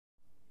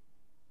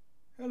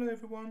Hello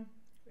everyone.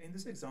 In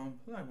this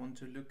example I want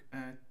to look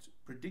at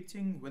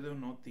predicting whether or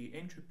not the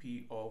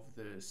entropy of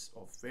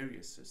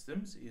various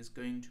systems is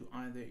going to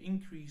either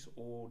increase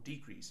or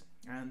decrease,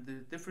 and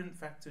the different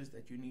factors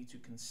that you need to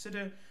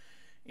consider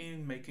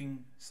in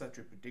making such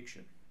a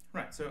prediction.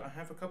 Right, so I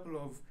have a couple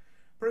of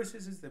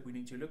processes that we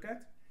need to look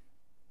at.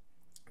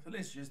 So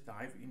let's just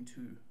dive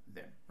into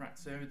them. Right,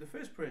 so the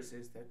first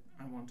process that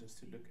I want us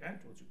to look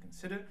at or to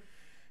consider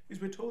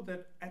is we're told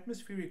that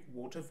atmospheric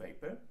water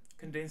vapor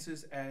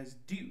condenses as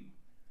dew,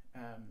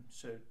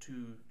 so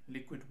to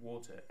liquid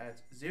water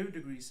at 0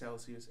 degrees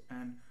Celsius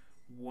and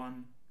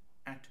 1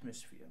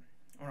 atmosphere.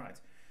 Alright,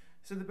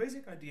 so the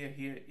basic idea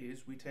here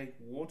is we take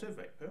water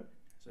vapor,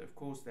 so of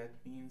course that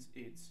means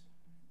it's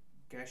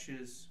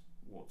gaseous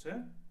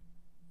water,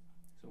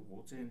 so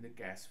water in the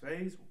gas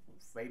phase or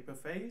vapor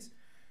phase,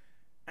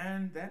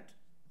 and that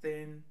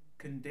then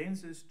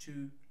condenses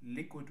to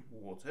liquid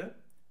water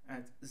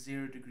at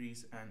 0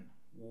 degrees and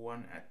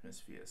 1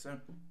 atmosphere. So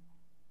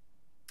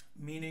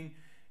meaning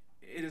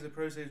it is a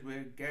process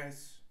where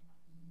gas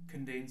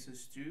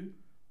condenses to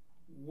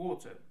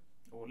water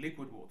or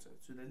liquid water,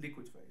 to the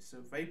liquid phase. So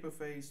vapor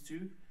phase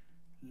to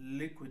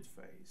liquid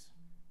phase.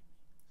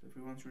 So if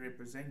we want to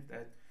represent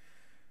that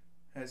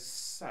as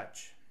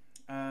such,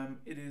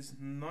 it is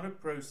not a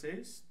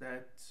process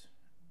that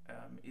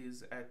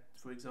is at,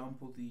 for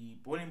example, the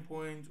boiling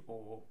point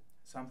or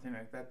something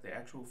like that, the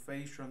actual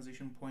phase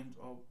transition point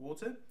of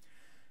water.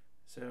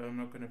 So I'm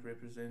not going to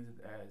represent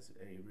it as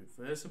a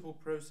reversible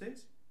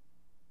process.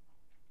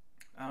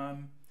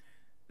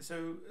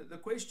 So the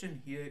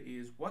question here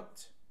is,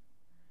 what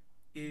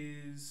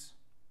is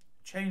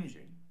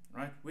changing,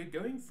 right? We're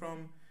going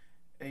from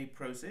a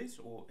process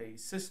or a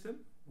system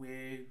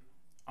where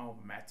our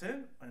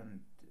matter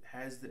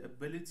has the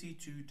ability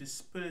to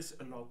disperse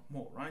a lot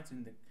more, right?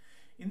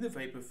 In the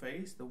vapor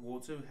phase, the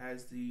water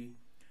has the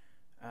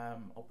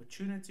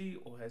opportunity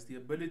or has the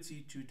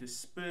ability to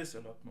disperse a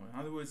lot more. In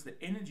other words, the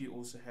energy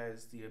also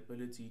has the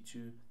ability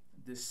to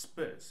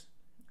disperse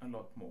a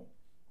lot more.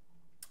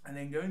 And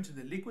then going to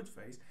the liquid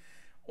phase,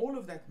 all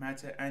of that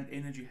matter and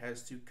energy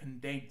has to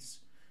condense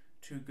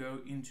to go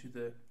into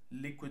the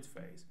liquid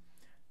phase.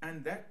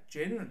 And that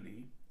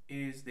generally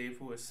is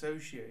therefore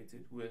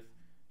associated with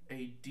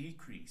a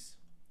decrease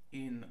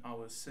in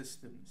our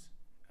systems,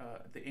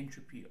 the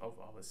entropy of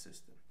our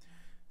system.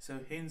 So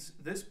hence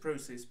this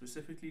process,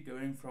 specifically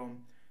going from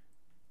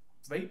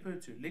vapor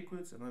to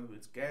liquids, in other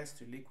words gas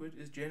to liquid,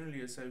 is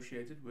generally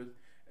associated with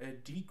a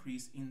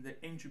decrease in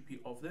the entropy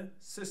of the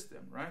system,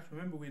 right?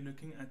 Remember, we're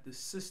looking at the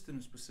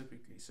system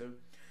specifically, so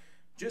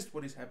just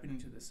what is happening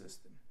to the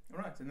system.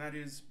 All right, and that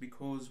is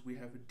because we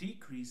have a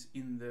decrease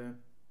in the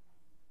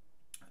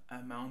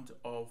amount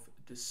of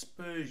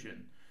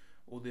dispersion,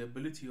 or the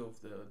ability of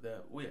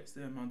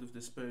the amount of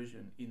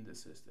dispersion in the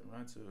system,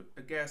 right? So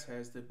a gas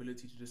has the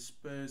ability to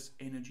disperse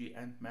energy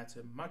and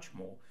matter much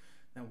more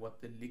than what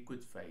the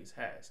liquid phase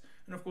has.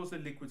 And of course the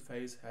liquid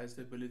phase has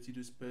the ability to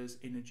disperse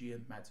energy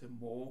and matter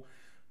more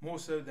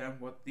so than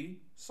what the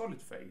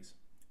solid phase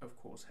of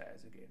course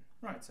has again.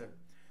 Right, so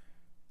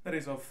that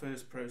is our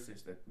first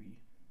process that we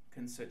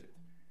considered.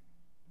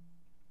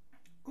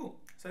 Cool,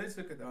 so let's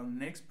look at our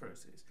next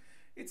process.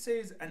 It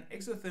says an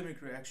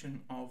exothermic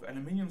reaction of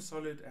aluminium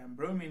solid and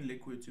bromine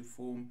liquid to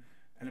form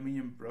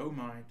aluminium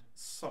bromide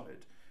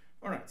solid.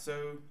 Alright,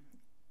 so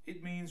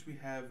it means we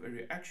have a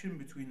reaction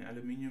between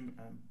aluminium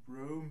and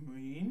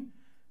bromine.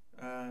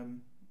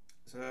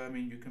 So I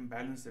mean, you can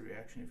balance the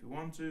reaction if you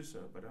want to,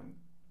 but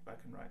I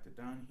can write it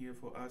down here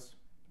for us.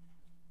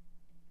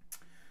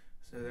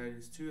 So that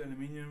is 2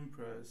 aluminium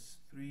plus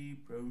 3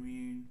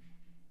 bromine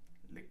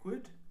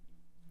liquid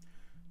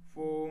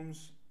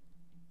forms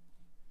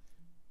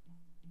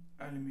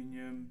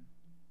aluminium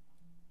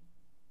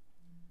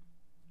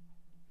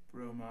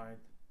bromide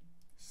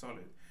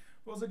solid.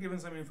 We're also given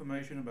some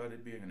information about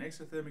it being an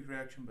exothermic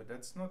reaction, but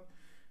that's not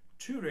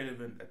too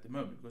relevant at the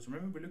moment, because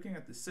remember, we're looking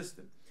at the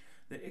system.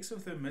 The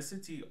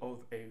exothermicity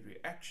of a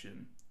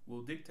reaction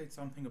will dictate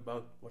something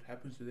about what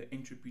happens to the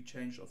entropy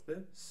change of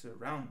the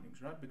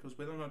surroundings, right? Because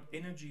whether or not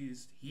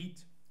heat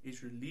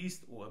is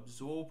released or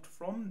absorbed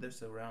from the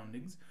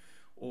surroundings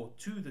or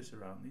to the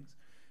surroundings,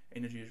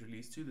 energy is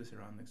released to the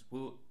surroundings,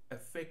 will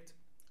affect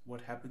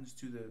what happens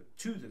to the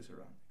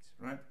surroundings,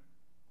 right?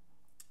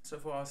 So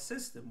for our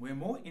system, we're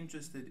more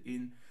interested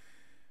in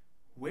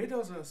where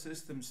does our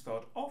system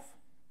start off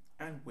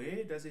and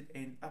where does it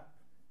end up.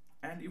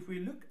 And if we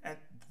look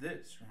at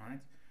this, right,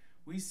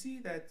 we see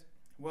that,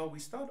 well, we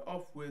start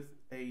off with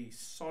a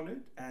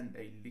solid and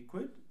a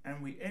liquid,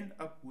 and we end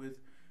up with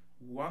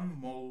 1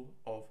 mole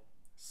of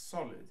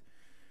solid.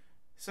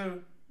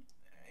 So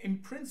in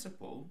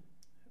principle,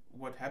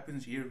 what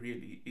happens here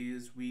really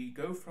is we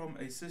go from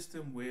a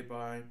system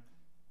whereby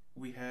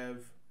we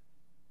have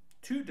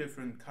 2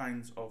 different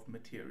kinds of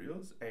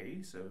materials,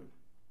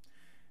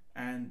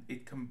 and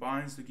it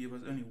combines to give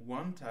us only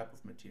 1 type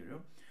of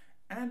material,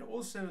 and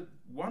also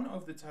one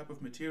of the type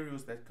of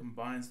materials that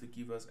combines to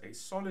give us a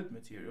solid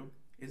material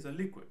is a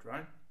liquid,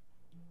 right?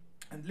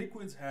 And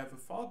liquids have a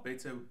far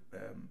better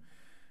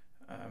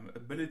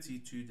ability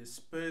to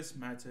disperse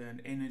matter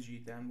and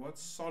energy than what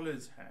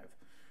solids have,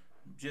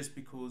 just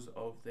because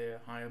of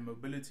their higher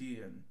mobility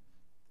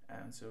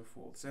and so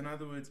forth. So in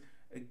other words,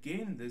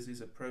 again, this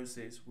is a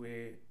process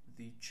where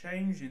the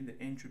change in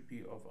the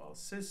entropy of our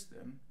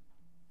system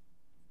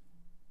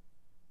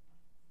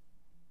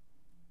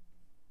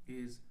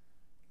is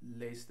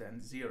less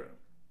than 0.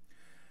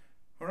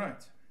 All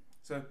right,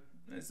 so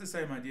it's the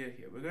same idea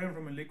here. We're going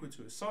from a liquid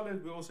to a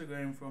solid. We're also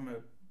going from a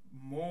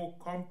more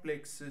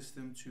complex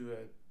system to a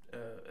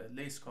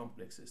less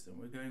complex system.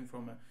 We're going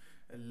from a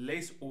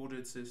less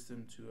ordered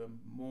system to a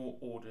more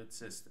ordered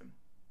system,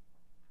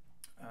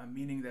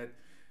 meaning that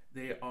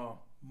there are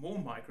more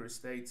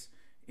microstates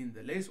in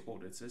the less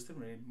ordered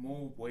system, and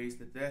more ways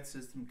that that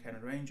system can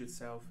arrange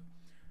itself,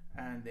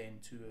 and then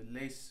to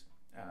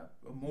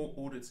a more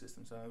ordered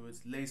system. So in other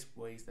words, less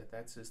ways that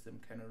that system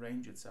can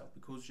arrange itself,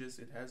 because just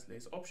it has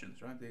less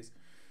options, right?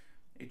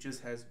 It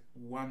just has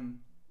one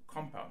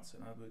compound. So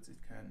in other words,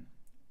 it can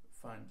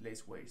find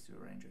less ways to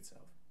arrange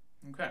itself.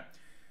 Okay,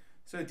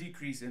 so a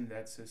decrease in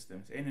that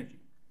system's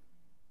energy.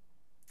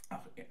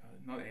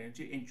 Not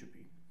energy,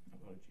 entropy.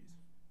 Apologies.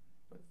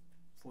 But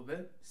for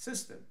the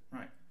system,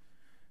 right?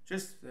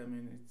 Just, I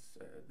mean, it's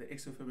the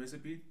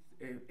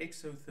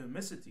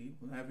exothermicity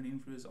will have an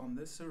influence on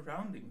the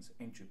surroundings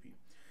entropy.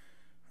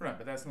 Right,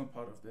 but that's not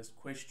part of this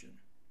question.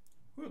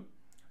 Good.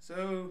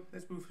 So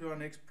let's move to our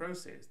next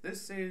process.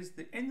 This says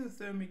the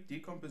endothermic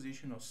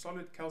decomposition of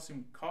solid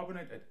calcium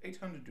carbonate at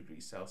 800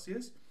 degrees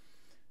Celsius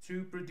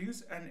to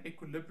produce an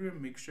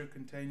equilibrium mixture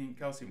containing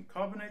calcium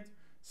carbonate,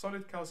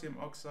 solid calcium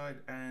oxide,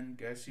 and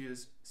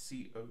gaseous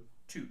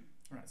CO2.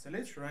 All right, so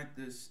let's write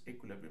this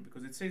equilibrium,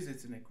 because it says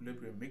it's an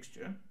equilibrium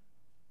mixture.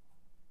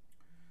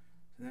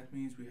 So that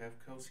means we have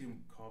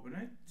calcium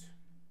carbonate,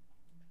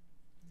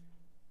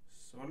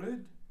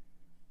 solid,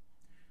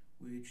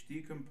 which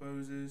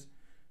decomposes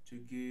to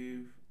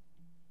give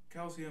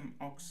calcium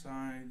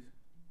oxide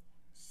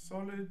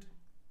solid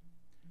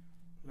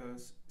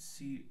plus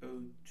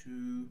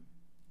CO2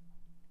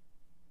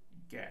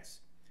 gas.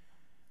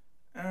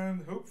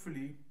 And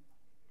hopefully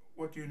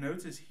what you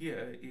notice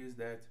here is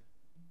that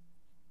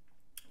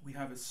we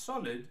have a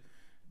solid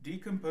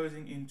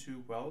decomposing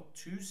into, well,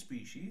 two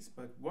species,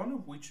 but one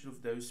of which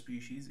of those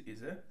species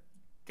is a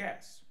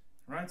gas,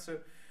 right? So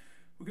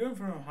we're going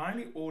from a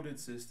highly ordered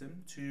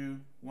system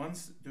to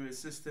a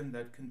system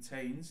that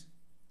contains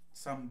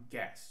some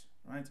gas,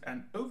 right?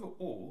 And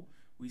overall,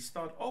 we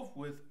start off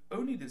with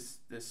only this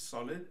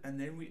solid, and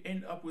then we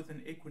end up with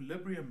an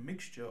equilibrium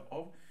mixture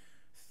of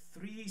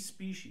three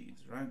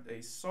species, right?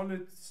 A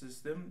solid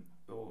system,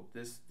 or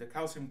the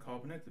calcium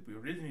carbonate that we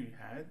originally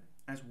had,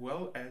 as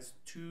well as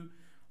two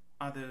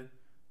other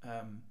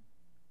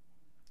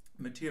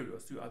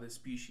materials, two other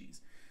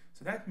species.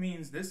 So that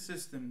means this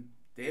system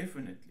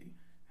definitely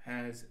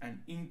has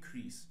an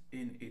increase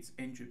in its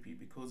entropy,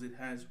 because it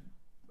has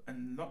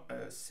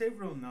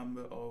several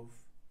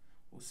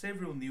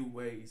new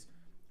ways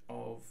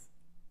of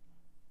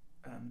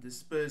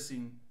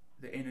dispersing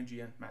the energy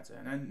and matter.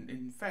 And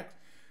in fact,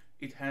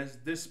 it has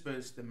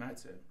dispersed the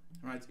matter,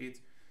 right?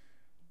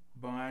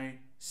 By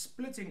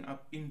splitting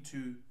up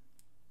into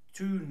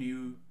two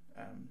new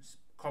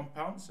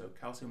compounds, so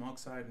calcium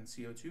oxide and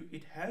CO2,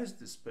 it has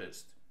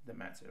dispersed the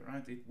matter,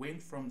 right? It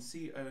went from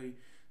CO3,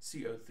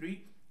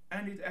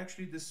 and it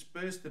actually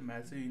dispersed the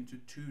matter into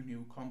two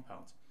new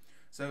compounds.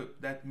 So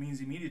that means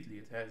immediately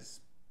it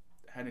has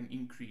had an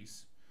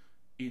increase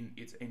in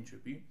its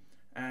entropy,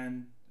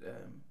 and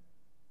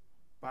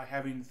by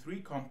having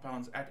three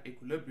compounds at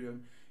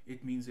equilibrium,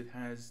 it means it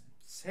has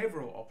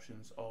several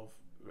options of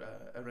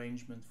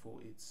arrangement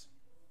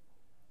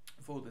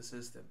for the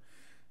system.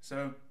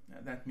 So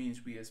that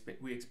means we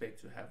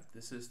expect to have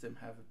the system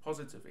have a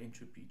positive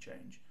entropy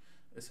change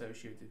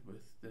associated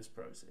with this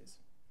process.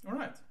 All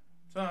right.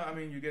 So I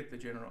mean, you get the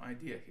general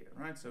idea here,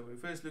 right? So we're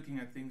first looking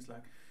at things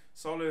like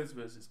solids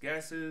versus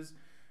gases,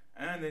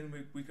 and then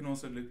we can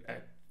also look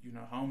at, you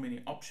know, how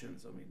many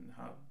options. I mean,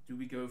 how do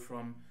we go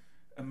from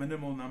a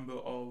minimal number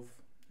of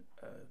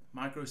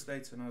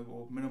microstates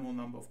or minimal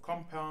number of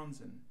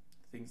compounds and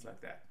things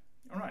like that.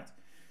 All right.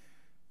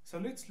 So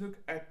let's look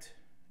at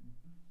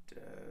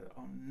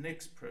our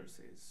next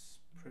process,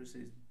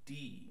 process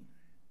D.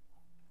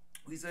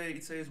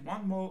 It says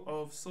 1 mole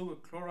of silver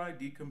chloride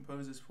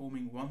decomposes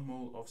forming 1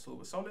 mole of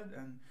silver solid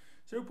and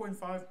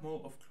 0.5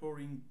 mole of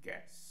chlorine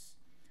gas.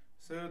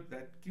 So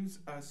that gives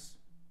us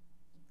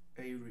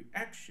a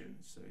reaction.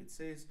 So it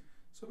says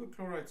silver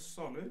chloride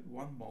solid,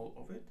 1 mole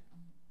of it,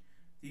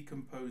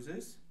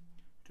 decomposes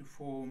to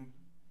form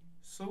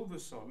silver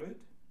solid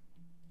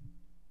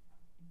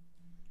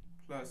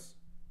plus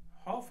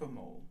half a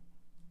mole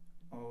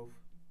of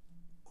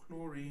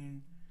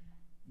chlorine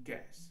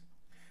gas.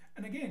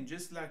 And again,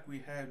 just like we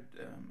had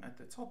at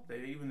the top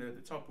there, even though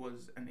the top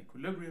was an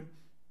equilibrium,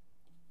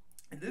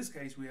 in this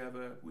case we have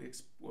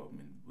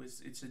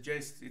it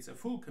suggests it's a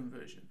full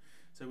conversion.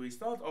 So we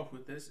start off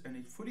with this, and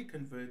it fully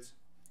converts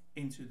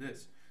into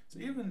this. So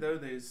even though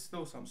there's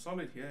still some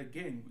solid here,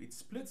 again, it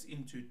splits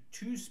into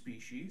two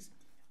species,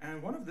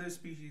 and one of those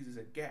species is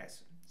a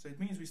gas. So it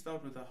means we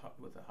start with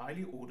a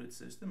highly ordered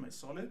system, a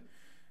solid,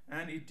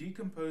 and it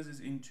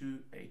decomposes into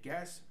a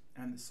gas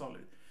and a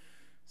solid.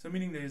 So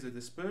meaning there is a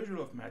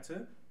dispersal of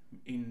matter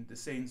in the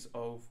sense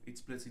of it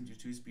splits into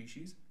two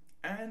species,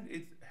 and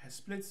it has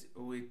splits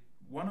with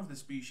one of the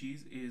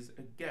species is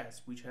a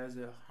gas which has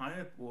a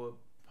higher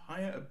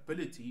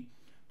ability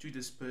to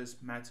disperse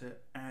matter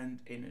and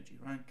energy,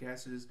 right?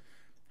 Gases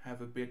have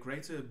a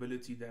greater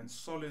ability than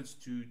solids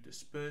to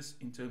disperse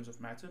in terms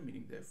of matter,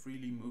 meaning they're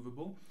freely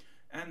movable,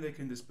 and they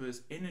can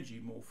disperse energy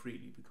more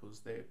freely because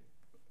they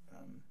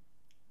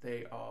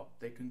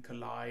can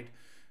collide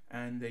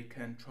and they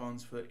can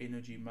transfer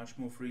energy much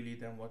more freely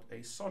than what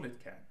a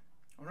solid can.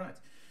 All right,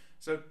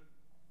 so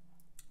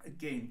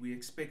again, we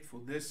expect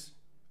for this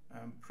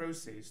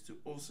process to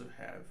also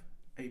have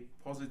a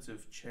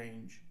positive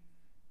change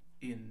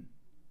in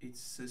its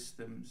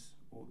systems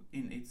or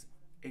in its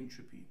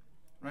entropy,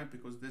 right?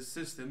 Because this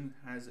system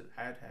has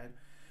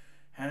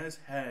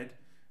had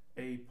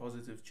a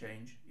positive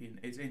change in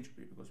its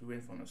entropy, because we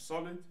went from a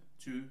solid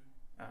to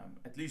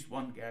at least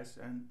one gas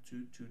and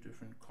to two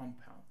different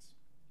compounds.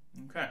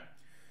 Okay,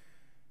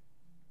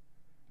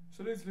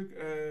 so let's look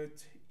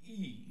at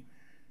E.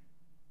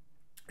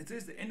 It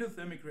says the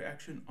endothermic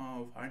reaction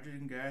of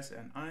hydrogen gas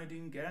and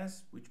iodine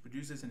gas, which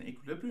produces an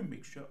equilibrium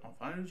mixture of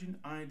hydrogen,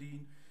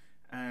 iodine,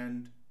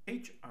 and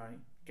HI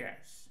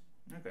gas.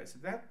 Okay, so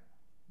that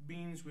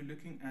means we're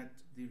looking at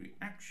the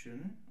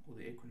reaction or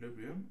the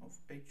equilibrium of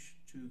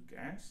H2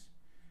 gas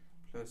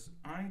plus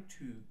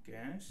I2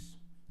 gas,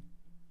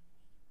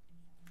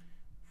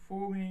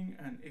 forming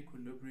an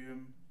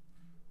equilibrium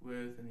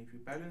with, and if you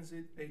balance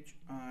it,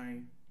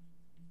 HI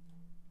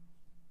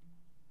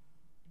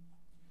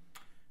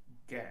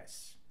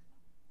gas.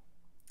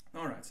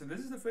 All right, so this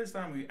is the first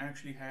time we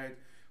actually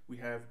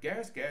have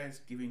gas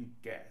giving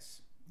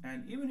gas.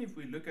 And even if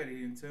we look at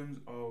it in terms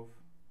of,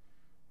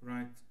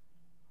 right,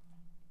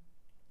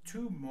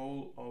 2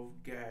 mole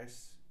of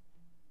gas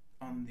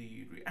on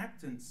the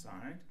reactant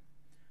side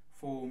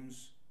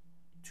forms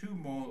 2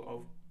 mole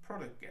of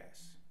product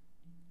gas.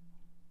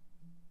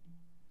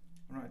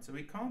 Right, so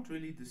we can't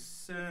really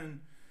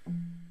discern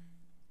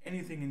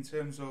anything in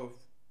terms of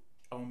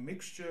our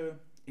mixture.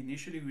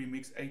 Initially we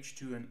mix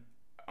H2 and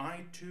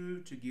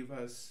I2 to give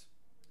us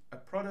a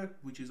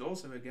product which is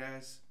also a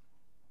gas.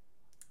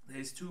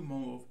 There's 2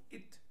 mole of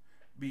it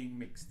being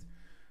mixed.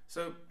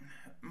 So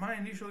my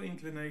initial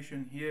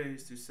inclination here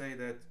is to say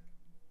that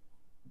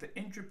the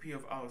entropy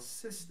of our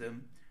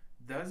system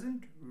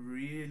doesn't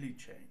really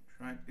change,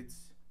 right?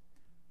 It's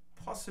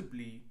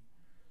possibly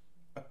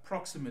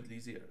approximately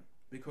 0,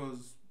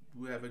 because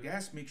we have a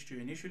gas mixture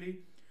initially,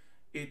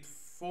 it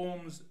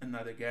forms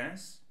another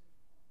gas,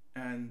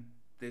 and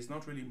there's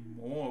not really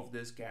more of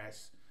this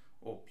gas,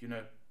 or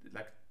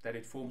like that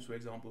it forms, for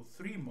example,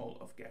 3 mole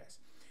of gas.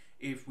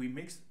 If we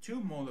mixed 2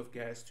 mole of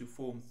gas to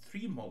form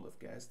 3 mole of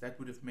gas, that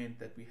would have meant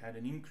that we had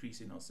an increase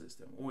in our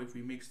system. Or if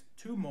we mixed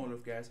 2 mole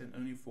of gas and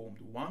only formed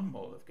 1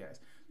 mole of gas,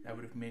 that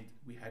would have meant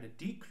we had a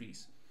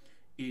decrease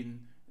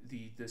in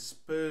the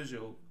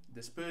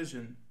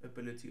dispersion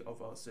ability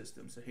of our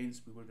system. So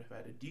hence we would have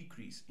had a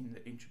decrease in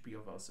the entropy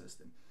of our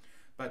system.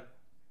 But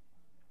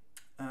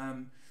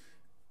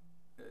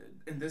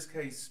in this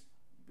case,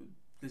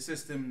 the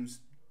systems,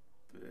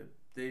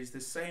 there's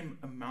the same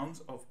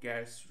amount of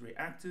gas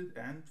reacted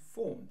and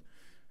formed,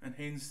 and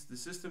hence the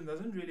system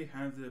doesn't really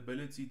have the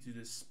ability to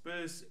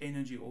disperse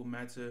energy or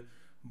matter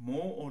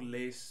more or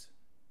less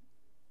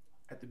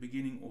at the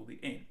beginning or the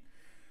end.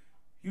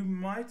 You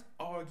might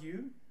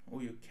argue,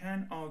 or you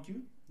can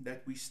argue,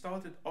 that we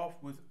started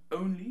off with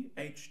only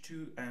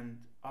H2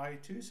 and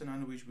I2, so in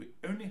other words we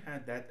only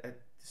had that at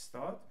the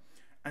start,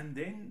 and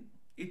then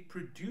it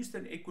produced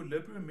an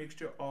equilibrium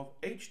mixture of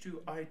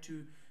H2,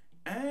 I2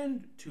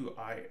 and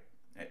 2I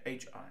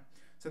HI.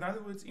 So in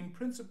other words, in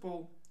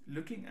principle,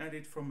 looking at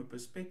it from a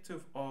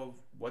perspective of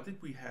what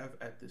did we have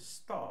at the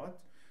start,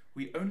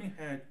 we only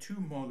had 2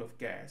 mole of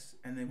gas,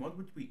 and then what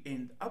would we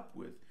end up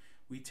with?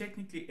 We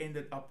technically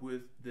ended up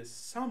with the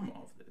sum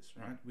of this,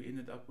 right? We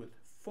ended up with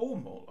 4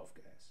 mole of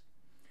gas.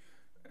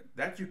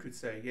 That you could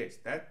say, yes,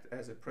 that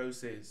as a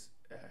process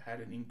had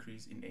an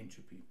increase in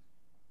entropy.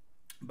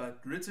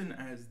 But written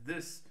as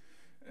this,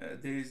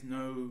 there is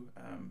no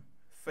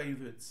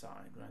favored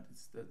side, right?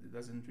 It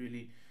doesn't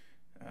really,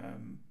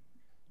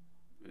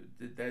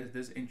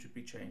 this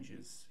entropy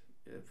changes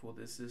for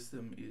the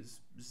system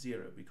is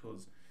 0,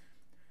 because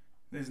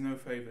there's no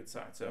favored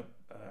side. So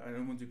I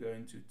don't want to go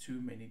into too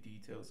many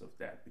details of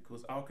that,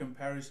 because our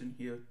comparison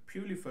here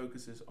purely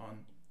focuses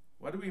on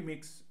what do we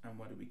mix and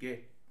what do we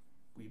get.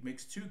 We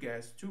mix 2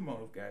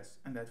 mole of gas,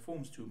 and that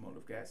forms 2 mole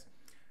of gas,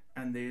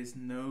 and there's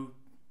no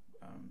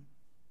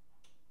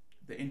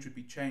the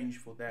entropy change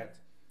for that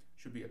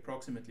should be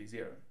approximately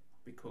 0,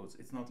 because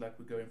it's not like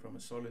we're going from a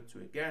solid to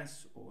a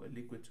gas or a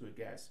liquid to a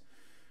gas,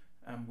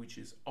 which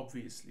is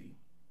obviously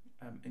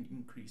an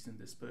increase in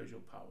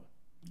dispersal power.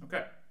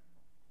 Okay,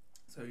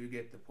 so you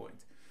get the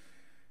point.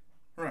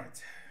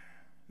 Right,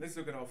 let's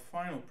look at our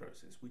final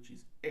process, which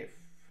is F.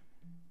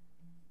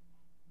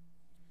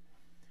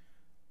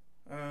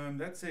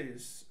 That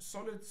says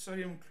solid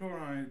sodium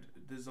chloride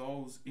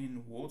dissolves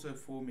in water,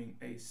 forming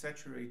a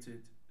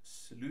saturated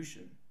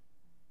solution.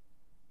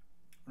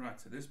 Right,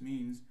 so this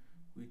means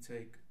we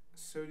take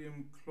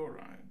sodium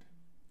chloride,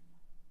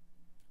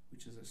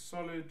 which is a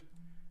solid,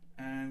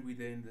 and we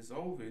then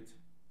dissolve it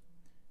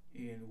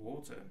in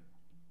water.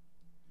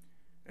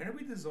 And if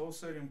we dissolve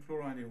sodium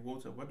chloride in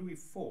water, what do we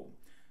form?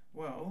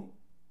 Well,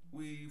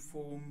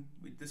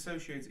 it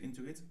dissociates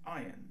into its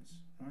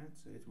ions, right?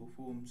 So it will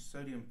form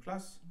sodium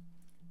plus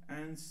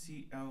and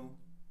Cl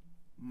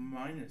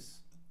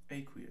minus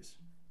aqueous.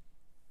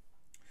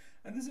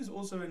 And this is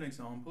also an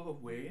example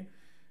of where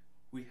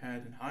we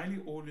had a highly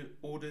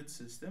ordered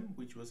system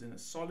which was in a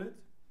solid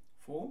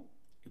form.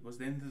 It was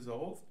then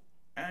dissolved,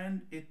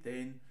 and it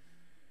then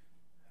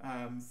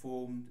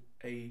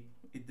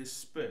it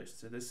dispersed.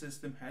 So the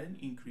system had an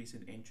increase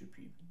in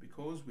entropy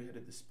because we had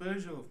a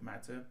dispersion of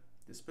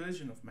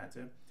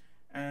matter,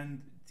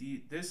 and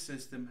this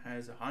system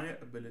has a higher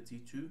ability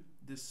to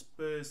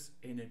disperse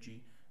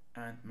energy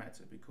and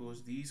matter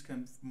because these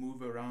can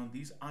move around,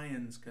 these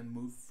ions can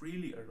move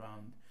freely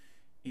around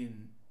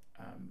in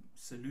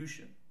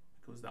solution.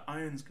 Because the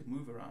ions can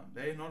move around,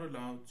 they're not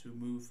allowed to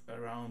move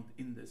around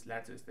in this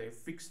lattice, they're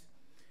fixed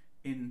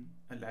in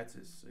a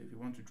lattice. So if you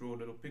want to draw a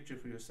little picture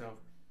for yourself,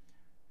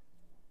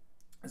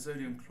 a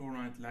sodium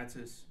chloride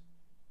lattice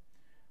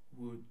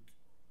would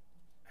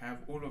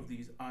have all of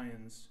these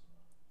ions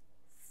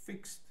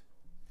fixed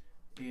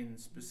in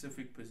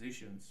specific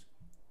positions,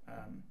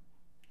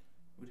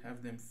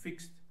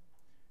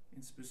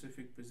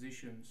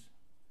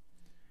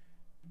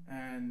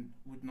 and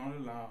would not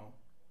allow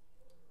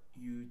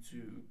you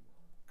to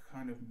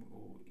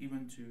or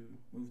even to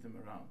move them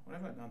around. What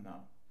have I done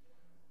now?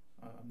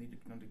 I need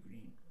another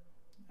green.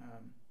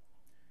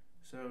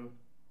 So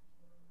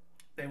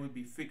they would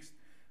be fixed,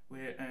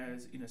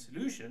 whereas in a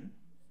solution,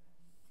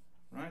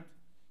 right,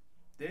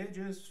 they're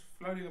just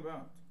floating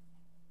about.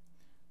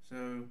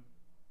 So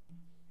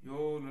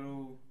your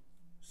little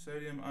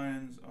sodium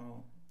ions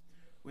are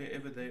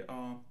wherever they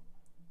are,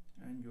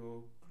 and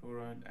your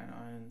chloride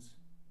anions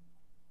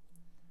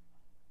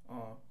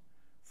are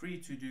free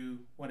to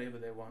do whatever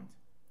they want.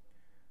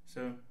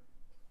 So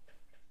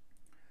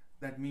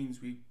that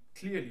means we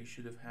clearly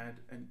should have had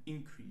an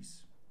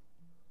increase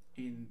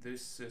in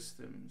this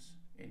system's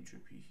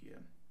entropy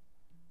here,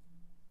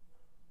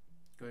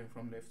 going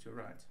from left to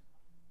right.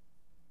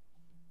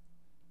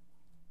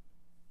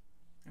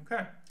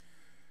 Okay,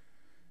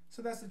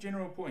 so that's the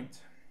general point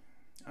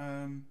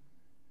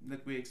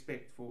that we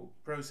expect for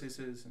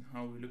processes and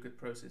how we look at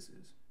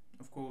processes.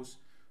 Of course,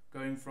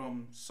 going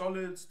from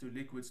solids to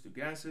liquids to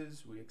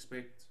gases, we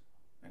expect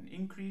an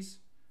increase.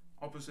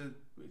 Opposite,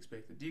 we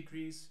expect a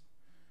decrease.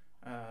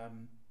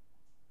 And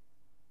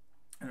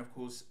of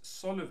course,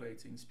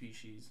 salivating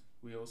species,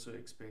 we also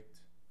expect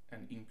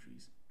an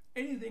increase.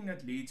 Anything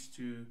that leads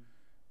to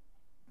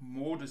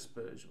more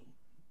dispersion,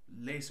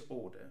 less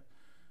order,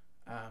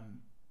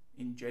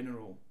 in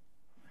general,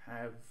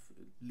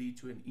 lead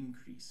to an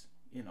increase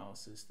in our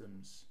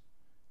system's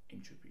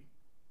entropy.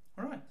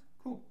 All right,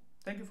 cool.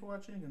 Thank you for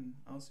watching, and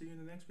I'll see you in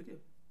the next video.